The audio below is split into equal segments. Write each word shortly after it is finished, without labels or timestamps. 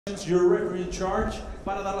Your referee in charge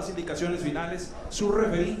para dar las indicaciones finales, su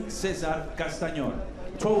referee César Castañón.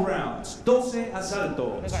 12 rounds, 12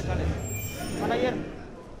 asaltos. Venga, dale. Manager,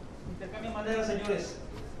 intercambio maderas, señores.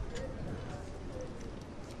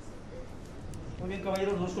 Muy bien,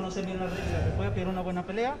 caballeros, los conocen bien las reglas. Les voy a pedir una buena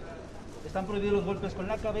pelea. Están prohibidos los golpes con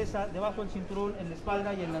la cabeza, debajo del cinturón, en la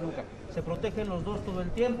espalda y en la nuca. Se protegen los dos todo el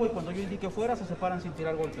tiempo y cuando yo indique fuera se separan sin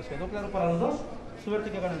tirar golpes. ¿Quedó claro para los dos? Suerte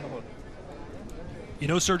que gane el mejor. You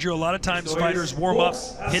know, Sergio, a lot of times fighters warm up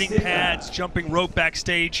hitting pads, jumping rope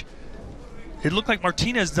backstage. It looked like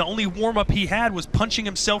Martinez, the only warm-up he had was punching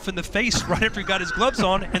himself in the face right after he got his gloves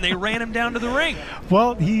on, and they ran him down to the ring.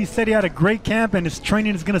 Well, he said he had a great camp, and his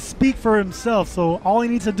training is going to speak for himself, so all he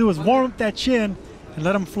needs to do is warm up that chin and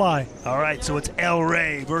let him fly. All right, so it's El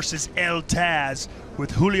Rey versus El Taz with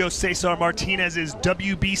Julio Cesar Martinez's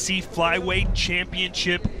WBC Flyweight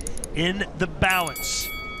Championship in the balance.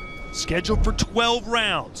 Scheduled for 12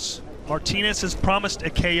 rounds. Martinez has promised a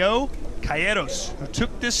KO. Calleros, who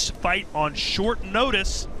took this fight on short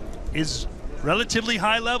notice, is relatively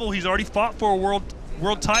high level. He's already fought for a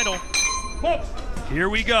world title. Here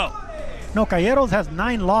we go. No, Calleros has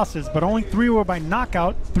 9 losses, but only 3 were by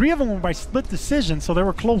knockout. 3 of them were by split decision, so they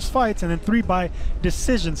were close fights, and then 3 by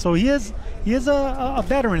decision. So he is a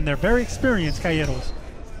veteran there, very experienced, Calleros.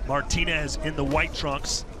 Martinez in the white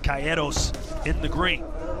trunks, Calleros in the green.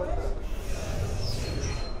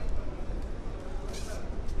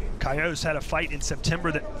 Calleros had a fight in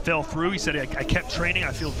September that fell through. He said, I kept training,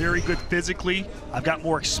 I feel very good physically, I've got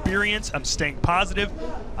more experience, I'm staying positive,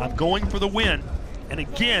 I'm going for the win. And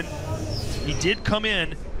again, he did come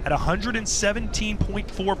in at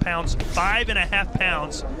 117.4 pounds, 5.5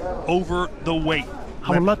 pounds over the weight.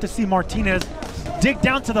 I would love to see Martinez dig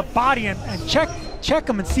down to the body and check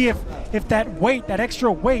him and see if that weight, that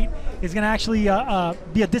extra weight, is going to actually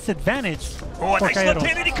be a disadvantage. Oh, for nice left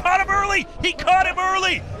hand, and he caught him early! He caught him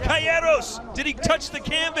early! Calleros, did he touch the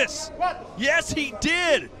canvas? Yes, he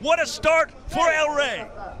did! What a start for El Rey!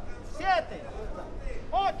 7,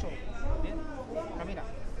 8. Camina.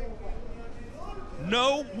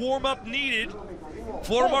 No warm-up needed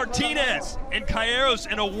for Martinez, and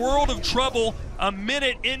Calleros in a world of trouble a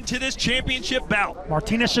minute into this championship bout.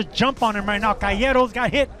 Martinez should jump on him right now. Calleros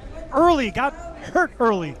got hit early, got hurt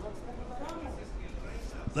early.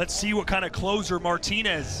 Let's see what kind of closer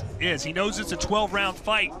Martinez is. He knows it's a 12-round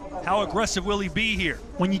fight. How aggressive will he be here?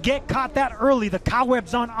 When you get caught that early, the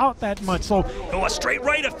cobwebs aren't out that much. So, a straight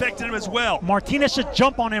right affected him as well. Martinez should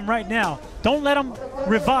jump on him right now. Don't let him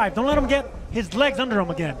revive. Don't let him get his legs under him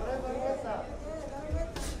again.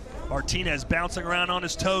 Martinez bouncing around on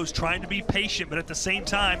his toes, trying to be patient, but at the same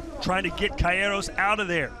time, trying to get Calleros out of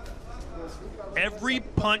there. Every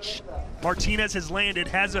punch Martinez has landed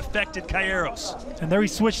has affected Calleros. And there he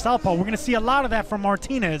switched southpaw. We're going to see a lot of that from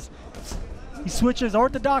Martinez. He switches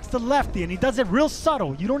orthodox to lefty, and he does it real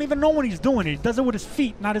subtle. You don't even know when he's doing it. He does it with his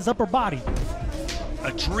feet, not his upper body.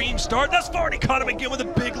 A dream start thus far, and he caught him again with a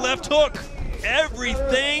big left hook.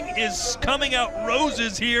 Everything is coming out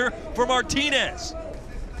roses here for Martinez.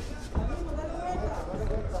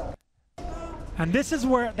 And this is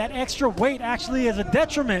where that extra weight actually is a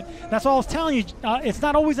detriment. That's all I was telling you. It's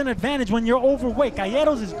not always an advantage when you're overweight.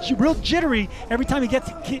 Calleros is real jittery every time he gets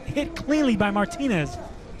hit cleanly by Martinez.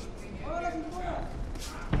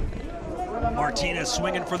 Martinez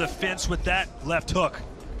swinging for the fence with that left hook.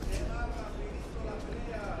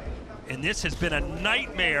 And this has been a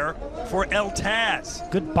nightmare for El Taz.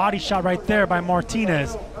 Good body shot right there by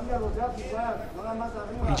Martinez.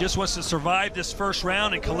 He just wants to survive this first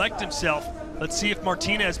round and collect himself. Let's see if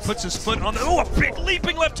Martinez puts his foot on the, oh, a big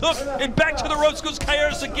leaping left hook, and back to the ropes goes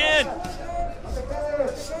Calleros again.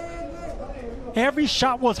 Every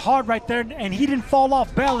shot was hard right there, and he didn't fall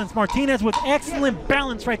off balance. Martinez with excellent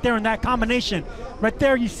balance right there in that combination. Right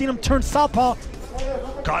there, you seen him turn southpaw.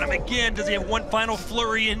 Got him again. Does he have one final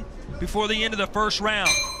flurry in before the end of the first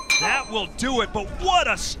round? That will do it, but what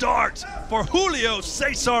a start for Julio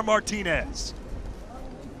Cesar Martinez.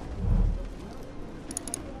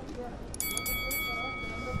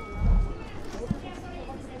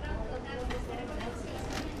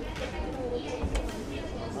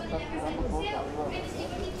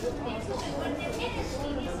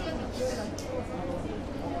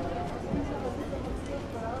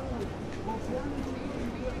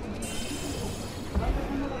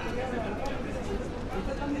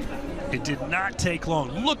 It did not take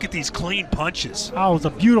long. Look at these clean punches. Oh, it was a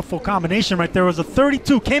beautiful combination right there. It was a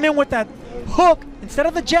 32. Came in with that hook. Instead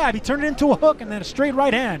of the jab, he turned it into a hook and then a straight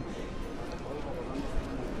right hand.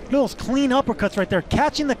 Those clean uppercuts right there.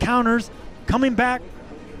 Catching the counters, coming back.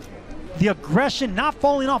 The aggression, not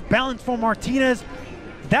falling off balance for Martinez.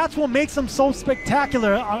 That's what makes him so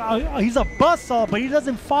spectacular. He's a buzzsaw, but he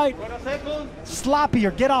doesn't fight sloppy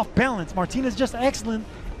or get off balance. Martinez just excellent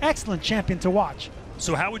champion to watch.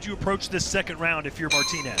 So how would you approach this second round if you're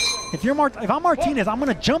Martinez? If I'm Martinez, I'm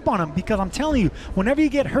going to jump on him because I'm telling you, whenever you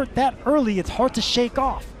get hurt that early, it's hard to shake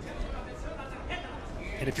off.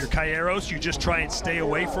 And if you're Calleros, you just try and stay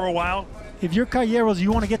away for a while? If you're Calleros,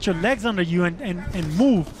 you want to get your legs under you and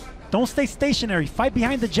move. Don't stay stationary. Fight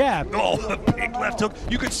behind the jab. Oh, a big left hook.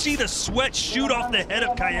 You could see the sweat shoot off the head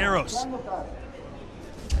of Calleros.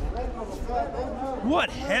 What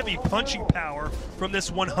heavy punching power from this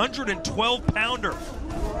 112-pounder.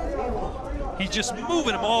 He's just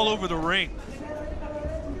moving him all over the ring.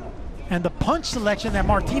 And the punch selection that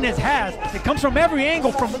Martinez has, it comes from every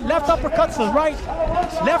angle, from left uppercuts to right,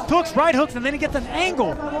 left hooks, right hooks, and then he gets an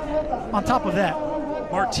angle on top of that.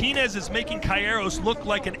 Martinez is making Calleros look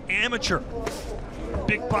like an amateur.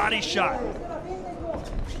 Big body shot.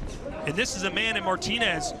 And this is a man in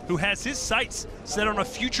Martinez who has his sights set on a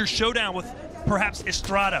future showdown with perhaps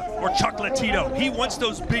Estrada or Chocolatito. He wants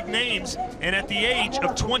those big names, and at the age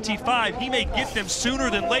of 25, he may get them sooner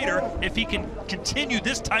than later if he can continue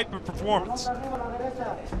this type of performance.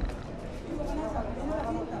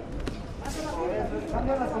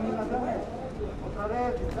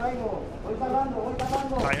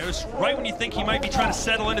 Calleros, right when you think he might be trying to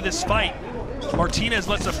settle into this fight, Martinez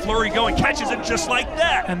lets a flurry go and catches him just like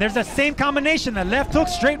that. And there's that same combination, that left hook,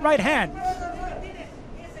 straight right hand.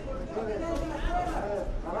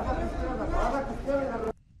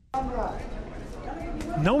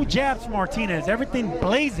 No jabs from Martinez, everything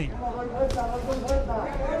blazing.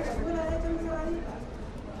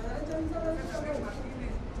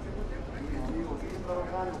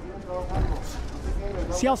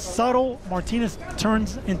 See how subtle Martinez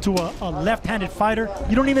turns into a left-handed fighter?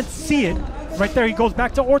 You don't even see it. Right there, he goes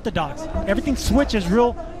back to orthodox. Everything switches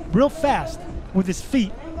real fast with his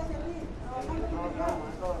feet.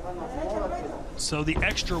 So the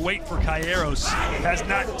extra weight for Calleros has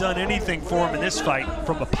not done anything for him in this fight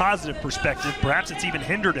from a positive perspective. Perhaps it's even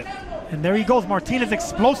hindered him. And there he goes, Martinez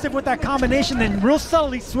explosive with that combination, then real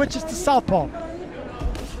subtly switches to southpaw.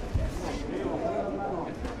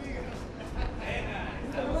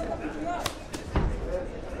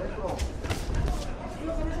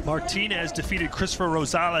 Martinez defeated Christopher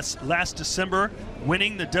Rosales last December,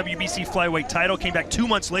 winning the WBC flyweight title. Came back 2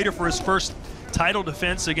 months later for his first title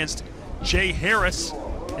defense against Jay Harris.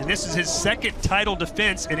 And this is his second title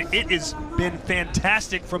defense, and it has been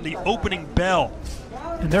fantastic from the opening bell.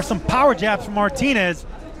 And there's some power jabs from Martinez.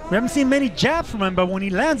 We haven't seen many jabs from him, but when he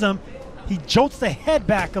lands them, he jolts the head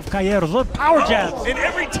back of Calleros. Look, power jabs. And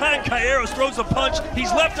every time Calleros throws a punch,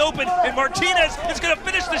 he's left open, and Martinez is going to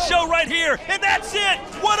finish the show right here. And that's it.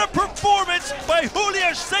 What a performance by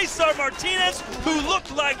Julio Cesar Martinez, who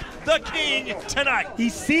looked like the king tonight. Y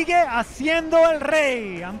sigue haciendo el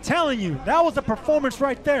rey. I'm telling you, that was a performance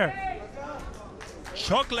right there.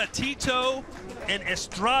 Chocolatito and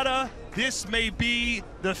Estrada, this may be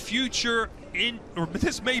the future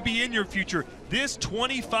this may be in your future. This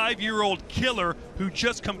 25-year-old killer who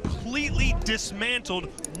just completely dismantled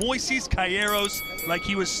Moises Calleros like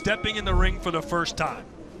he was stepping in the ring for the first time.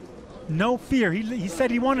 No fear. He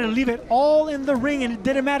said he wanted to leave it all in the ring, and it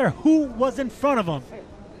didn't matter who was in front of him.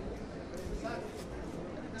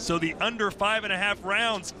 So the under 5.5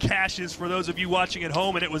 rounds cashes for those of you watching at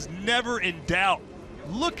home, and it was never in doubt.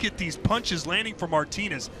 Look at these punches landing for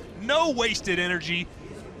Martinez. No wasted energy.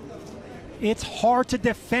 It's hard to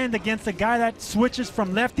defend against a guy that switches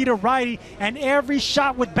from lefty to righty, and every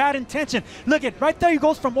shot with bad intention. Look at right there, he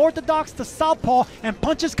goes from orthodox to southpaw, and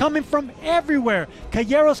punches coming from everywhere.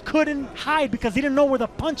 Calleros couldn't hide because he didn't know where the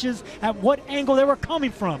punches, at what angle they were coming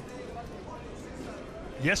from.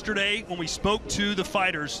 Yesterday, when we spoke to the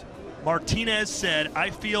fighters, Martinez said, I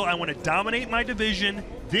feel I want to dominate my division,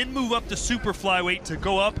 then move up to super flyweight to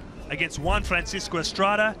go up against Juan Francisco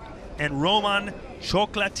Estrada and Roman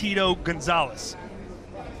Chocolatito Gonzalez.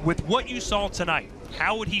 With what you saw tonight,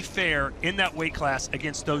 how would he fare in that weight class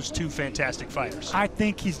against those two fantastic fighters? I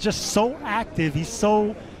think he's just so active. He's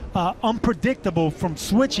so unpredictable from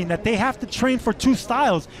switching that they have to train for two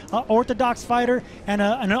styles, an orthodox fighter and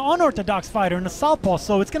an unorthodox fighter in the southpaw.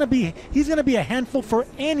 So he's going to be a handful for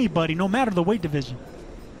anybody, no matter the weight division.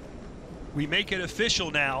 We make it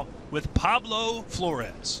official now with Pablo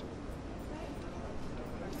Flores.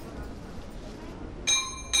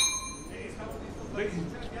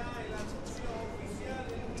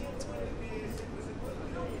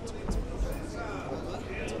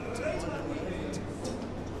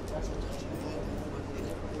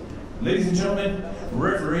 Ladies and gentlemen,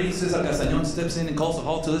 referee Cesar Castañón steps in and calls a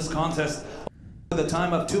halt to this contest. The with a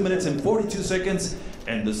time of 2 minutes and 42 seconds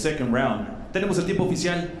in the second round. Tenemos el tiempo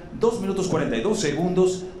oficial 2 minutos 42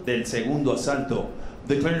 segundos del segundo asalto.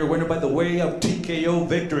 Declaring your winner by the way of TKO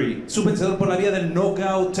victory. Su vencedor por la vía del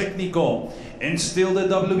knockout técnico. And still the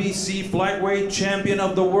WBC flyweight champion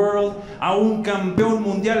of the world. A un campeón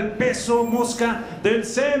mundial peso mosca del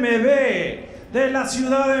CMB de la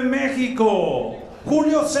Ciudad de México.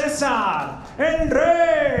 Julio César, el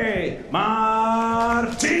Rey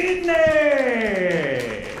Martínez.